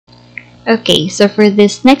Okay, so for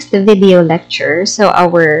this next video lecture, so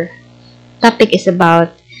our topic is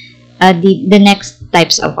about the next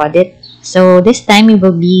types of audit. So this time we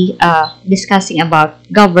will be discussing about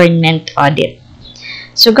government audit.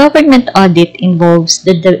 So government audit involves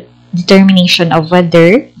the determination of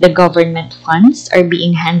whether the government funds are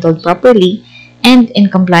being handled properly and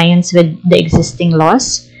in compliance with the existing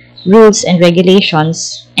laws, rules, and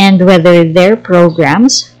regulations, and whether their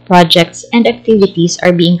programs, projects, and activities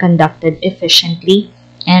are being conducted efficiently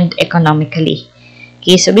and economically.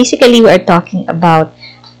 Okay, so basically we are talking about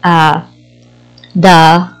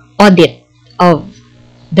the audit of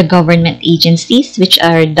the government agencies which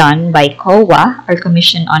are done by COA or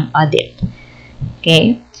Commission on Audit.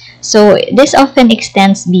 Okay, so this often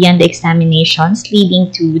extends beyond the examinations,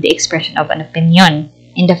 leading to the expression of an opinion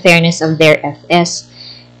in the fairness of their FS.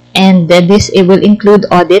 And it will include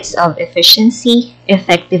audits of efficiency,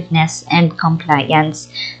 effectiveness, and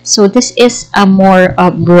compliance. So this is a more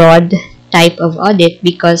broad type of audit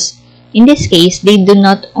because in this case, they do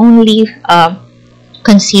not only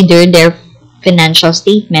consider their financial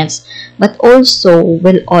statements, but also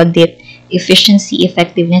will audit efficiency,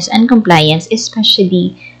 effectiveness, and compliance,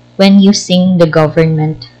 especially when using the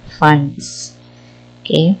government funds.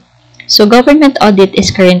 Okay, so government audit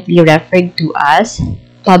is currently referred to as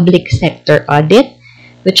public sector audit,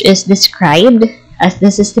 which is described as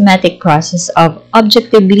the systematic process of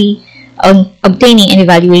objectively obtaining and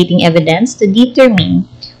evaluating evidence to determine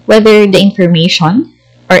whether the information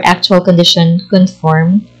or actual condition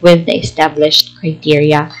conform with the established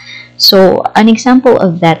criteria. So an example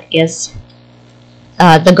of that is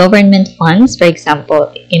the government funds, for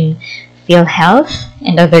example, in PhilHealth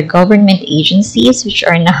and other government agencies, which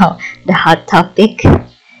are now the hot topic,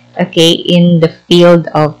 okay, in the field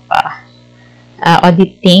of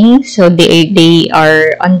auditing. So they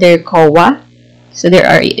are under COA. So there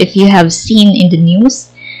are, if you have seen in the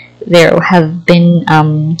news, there have been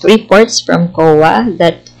reports from COA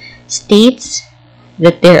that states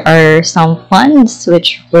that there are some funds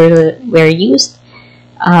which were used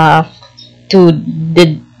to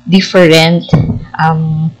the different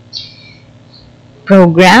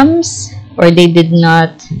programs, or they did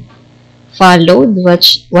not follow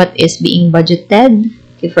what is being budgeted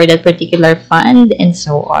for that particular fund, and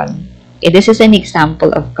so on. Okay, this is an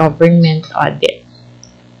example of government audit.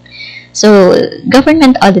 So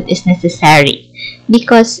government audit is necessary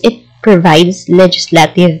because it provides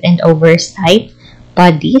legislative and oversight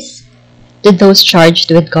bodies to those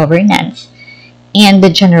charged with governance and the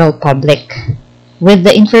general public with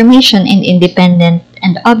the information and independent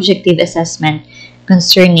and objective assessment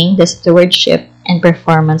concerning the stewardship and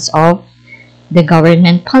performance of the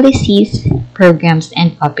government policies, programs,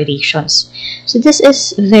 and operations. So this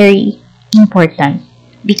is very important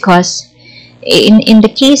because in the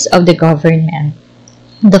case of the government,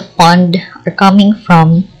 the fund are coming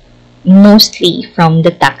from mostly from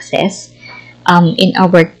the taxes. In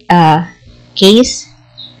our case,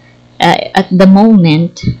 at the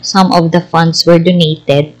moment, some of the funds were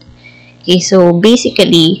donated. Okay, so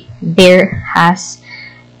basically there has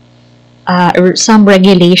some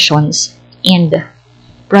regulations and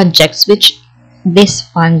projects which these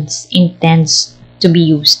funds intends to be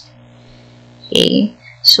used. Okay,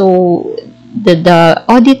 so the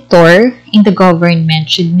auditor in the government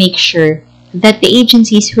should make sure that the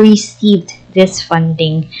agencies who received this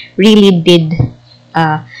funding really did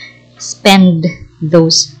spend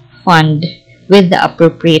those funds with the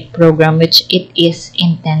appropriate program which it is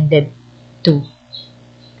intended to.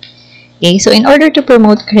 Okay, so in order to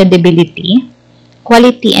promote credibility,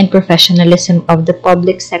 quality, and professionalism of the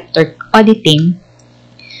public sector auditing,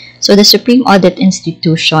 so the Supreme Audit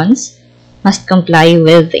institutions must comply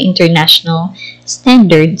with the international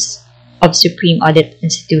standards of Supreme Audit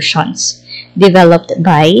institutions developed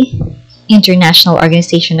by International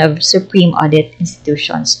Organization of Supreme Audit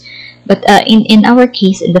Institutions. But in our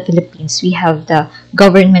case in the Philippines, we have the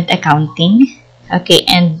government accounting, okay,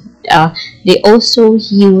 and they also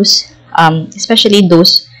use especially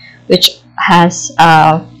those which has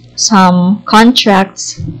some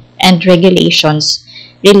contracts and regulations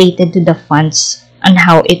related to the funds on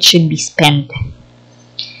how it should be spent.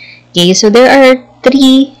 Okay, so there are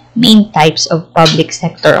three main types of public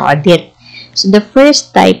sector audit. So the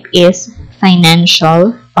first type is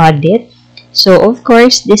financial audit. So of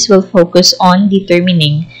course, this will focus on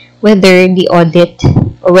determining whether the audit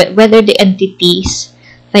or whether the entity's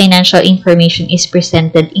financial information is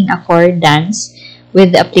presented in accordance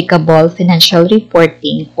with the applicable financial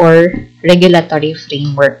reporting or regulatory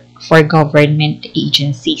framework for government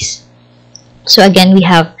agencies. So again, we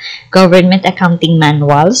have government accounting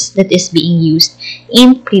manuals that is being used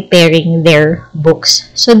in preparing their books.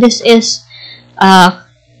 So this is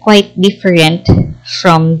quite different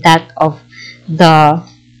from that of the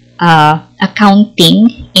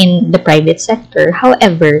accounting in the private sector.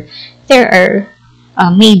 However, there are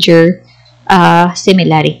major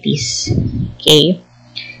similarities. Okay,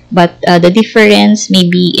 but the difference may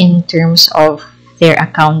be in terms of their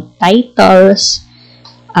account titles,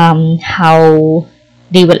 how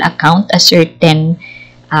they will account a certain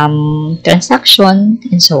transaction,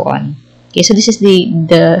 and so on. Okay, so this is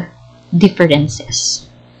the differences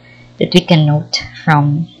that we can note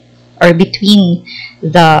from or between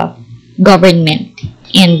the government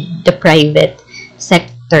and the private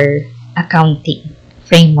sector accounting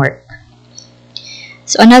framework.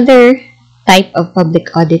 So another type of public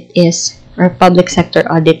audit is, or public sector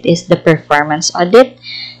audit, is the performance audit.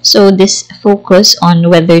 So this focus on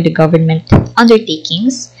whether the government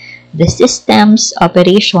undertakings, the systems,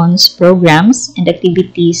 operations, programs, and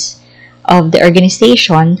activities of the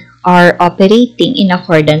organization are operating in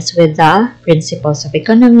accordance with the principles of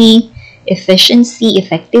economy, efficiency,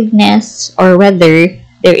 effectiveness, or whether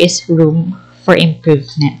there is room for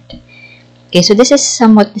improvement. Okay, so this is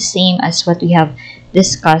somewhat the same as what we have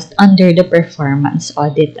discussed under the performance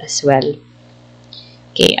audit as well.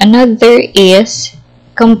 Okay, another is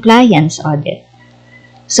compliance audit.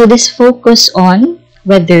 So this focus on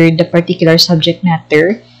whether the particular subject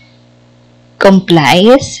matter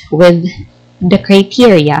complies with the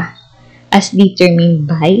criteria as determined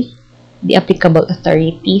by the applicable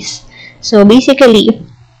authorities. So basically,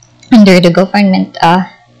 under the government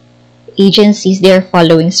agencies, they are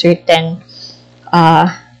following certain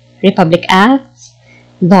Republic Acts,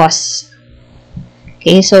 laws.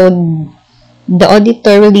 Okay, so the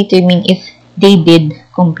auditor will determine if they did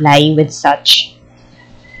comply with such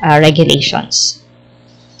regulations.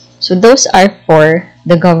 So those are for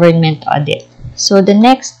the government audit. So the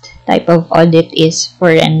next type of audit is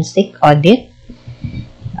forensic audit.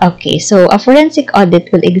 Okay, so a forensic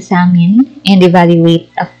audit will examine and evaluate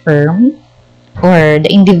a firm or the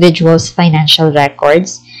individual's financial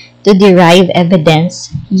records to derive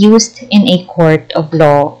evidence used in a court of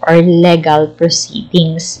law or legal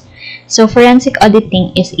proceedings. So forensic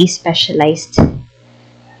auditing is a specialized,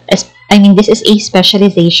 this is a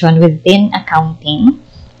specialization within accounting,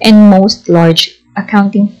 and most large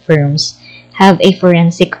accounting firms have a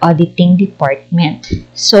forensic auditing department.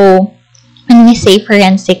 So when we say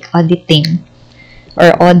forensic auditing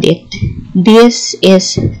or audit, this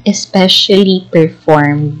is especially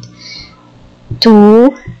performed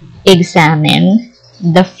to examine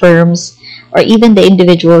the firm's or even the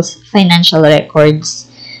individual's financial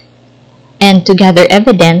records and to gather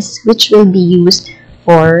evidence which will be used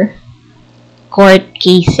for court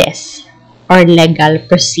cases or legal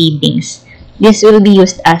proceedings. This will be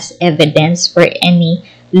used as evidence for any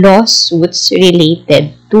lawsuits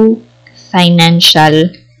related to financial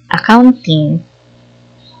accounting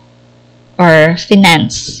or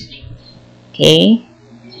finance. Okay,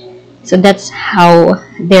 so that's how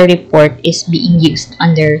their report is being used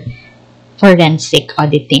under forensic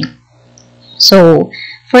auditing. So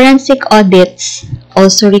forensic audits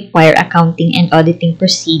also require accounting and auditing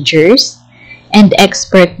procedures and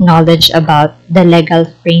expert knowledge about the legal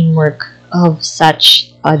framework of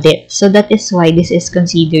such audit. So that is why this is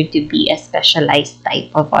considered to be a specialized type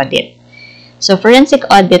of audit. So forensic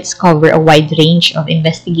audits cover a wide range of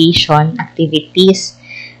investigation activities.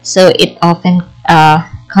 So it often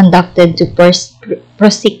conducted to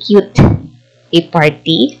prosecute a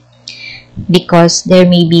party because there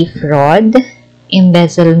may be fraud,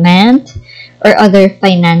 embezzlement, or other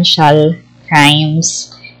financial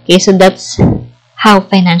crimes. Okay, so that's how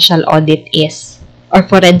financial audit is, or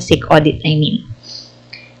forensic audit, I mean.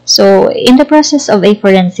 So in the process of a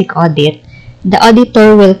forensic audit, the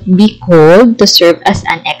auditor will be called to serve as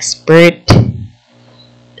an expert.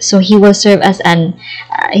 So he will serve as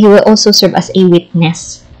he will also serve as a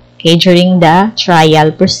witness, okay, during the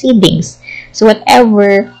trial proceedings. So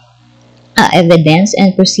whatever evidence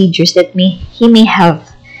and procedures that he may have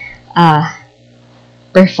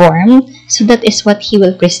performed, so that is what he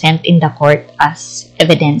will present in the court as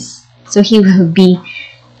evidence. So he will be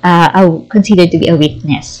considered to be a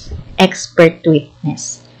witness, expert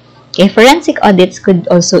witness. Okay, forensic audits could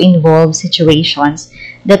also involve situations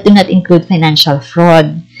that do not include financial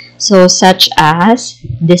fraud. So such as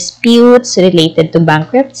disputes related to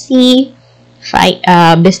bankruptcy,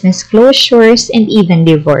 business closures, and even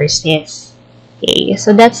divorces. Okay,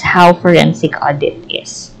 so that's how forensic audit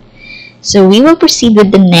is. So we will proceed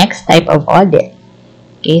with the next type of audit.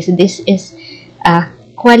 Okay, so this is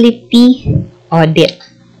quality audit.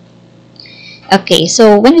 Okay,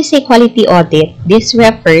 so when we say quality audit, this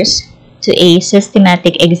refers to a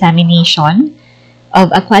systematic examination of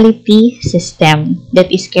a quality system that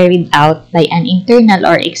is carried out by an internal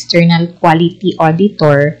or external quality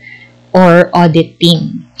auditor or audit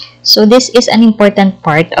team. So this is an important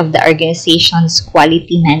part of the organization's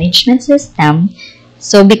quality management system.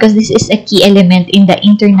 So because this is a key element in the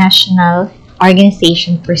International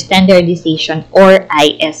Organization for Standardization or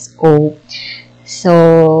ISO.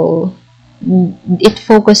 So it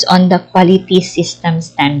focuses on the quality system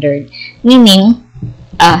standard, meaning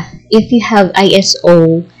if you have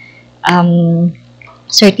ISO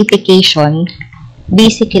certification,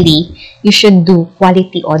 basically you should do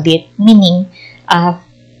quality audit, meaning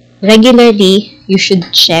regularly you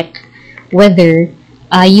should check whether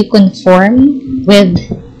you conform with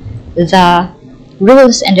the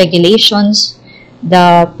rules and regulations,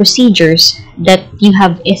 the procedures that you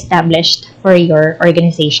have established for your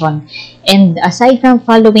organization. And aside from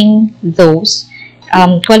following those,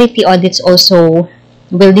 quality audits also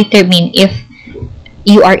will determine if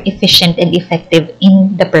you are efficient and effective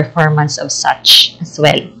in the performance of such as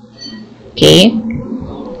well. Okay?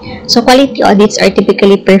 So quality audits are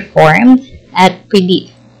typically performed at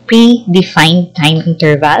predefined time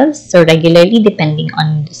intervals. So regularly, depending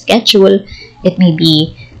on the schedule, it may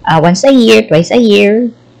be once a year, twice a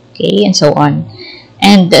year, okay, and so on.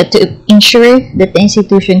 And to ensure that the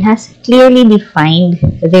institution has clearly defined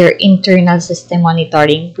their internal system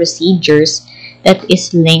monitoring procedures that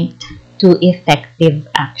is linked to effective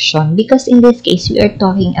action. Because in this case, we are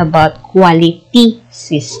talking about quality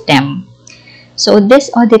system. So this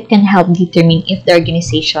audit can help determine if the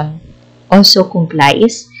organization also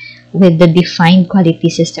complies with the defined quality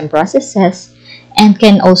system processes and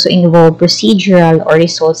can also involve procedural or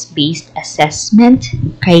results-based assessment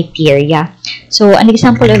criteria. So an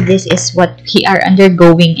example of this is what we are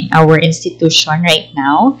undergoing in our institution right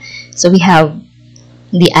now. So we have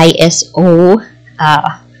the ISO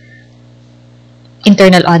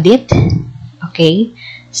internal audit. Okay,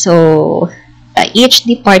 so each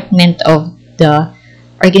department of the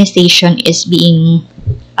organization is being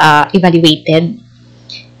evaluated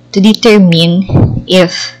to determine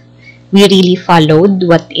if we really followed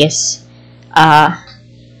what is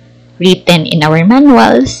written in our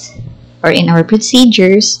manuals or in our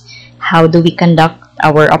procedures. How do we conduct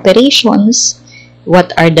our operations?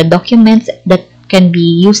 What are the documents that can be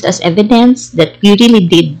used as evidence that we really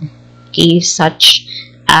did, okay, such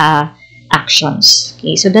actions.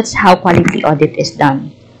 Okay, so that's how quality audit is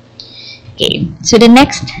done. Okay, so the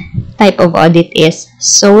next type of audit is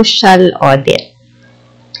social audit.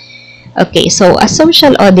 Okay, so a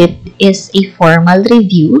social audit is a formal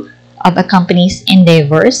review of a company's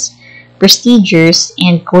endeavors, procedures,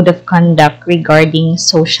 and code of conduct regarding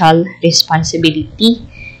social responsibility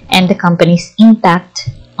and the company's impact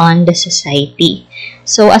on the society.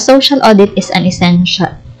 So a social audit is an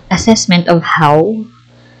essential assessment of how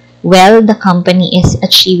well the company is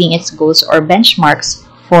achieving its goals or benchmarks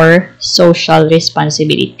for social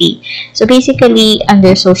responsibility. So basically,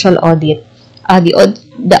 under social audit,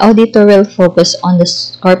 the auditor will focus on the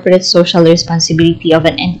corporate social responsibility of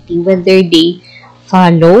an entity, whether they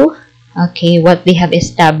follow, okay, what they have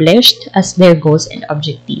established as their goals and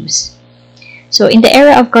objectives. So in the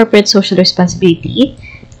era of corporate social responsibility,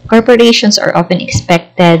 corporations are often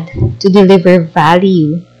expected to deliver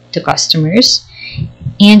value to customers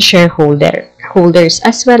and shareholders,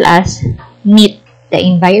 as well as meet the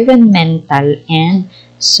environmental and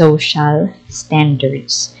social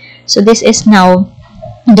standards. So this is now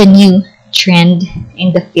the new trend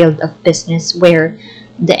in the field of business, where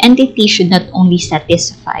the entity should not only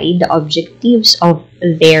satisfy the objectives of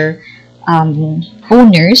their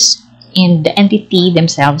owners and the entity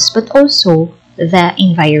themselves, but also the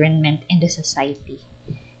environment and the society.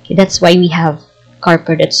 Okay, that's why we have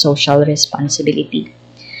corporate social responsibility.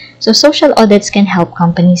 So social audits can help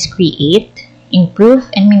companies create, improve,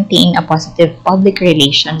 and maintain a positive public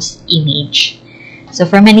relations image. So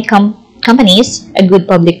for many companies, a good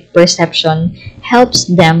public perception helps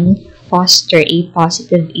them foster a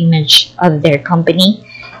positive image of their company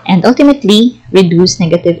and ultimately reduce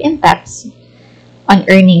negative impacts on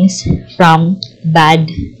earnings from bad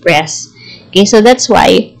press. Okay, so that's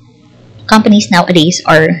why companies nowadays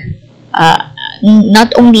are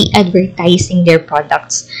not only advertising their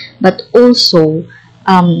products, but also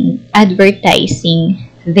advertising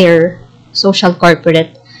their social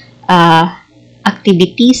corporate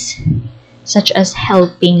activities, such as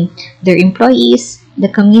helping their employees, the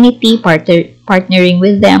community, partnering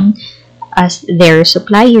with them as their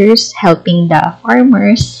suppliers, helping the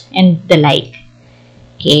farmers, and the like.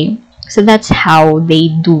 Okay, So that's how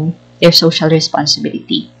they do their social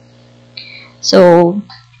responsibility. So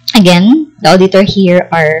again, the auditor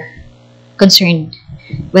here are concerned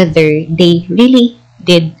whether they really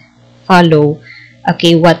did follow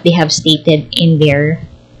what they have stated in their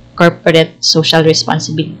corporate social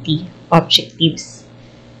responsibility objectives.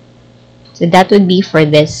 So that would be for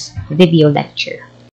this video lecture.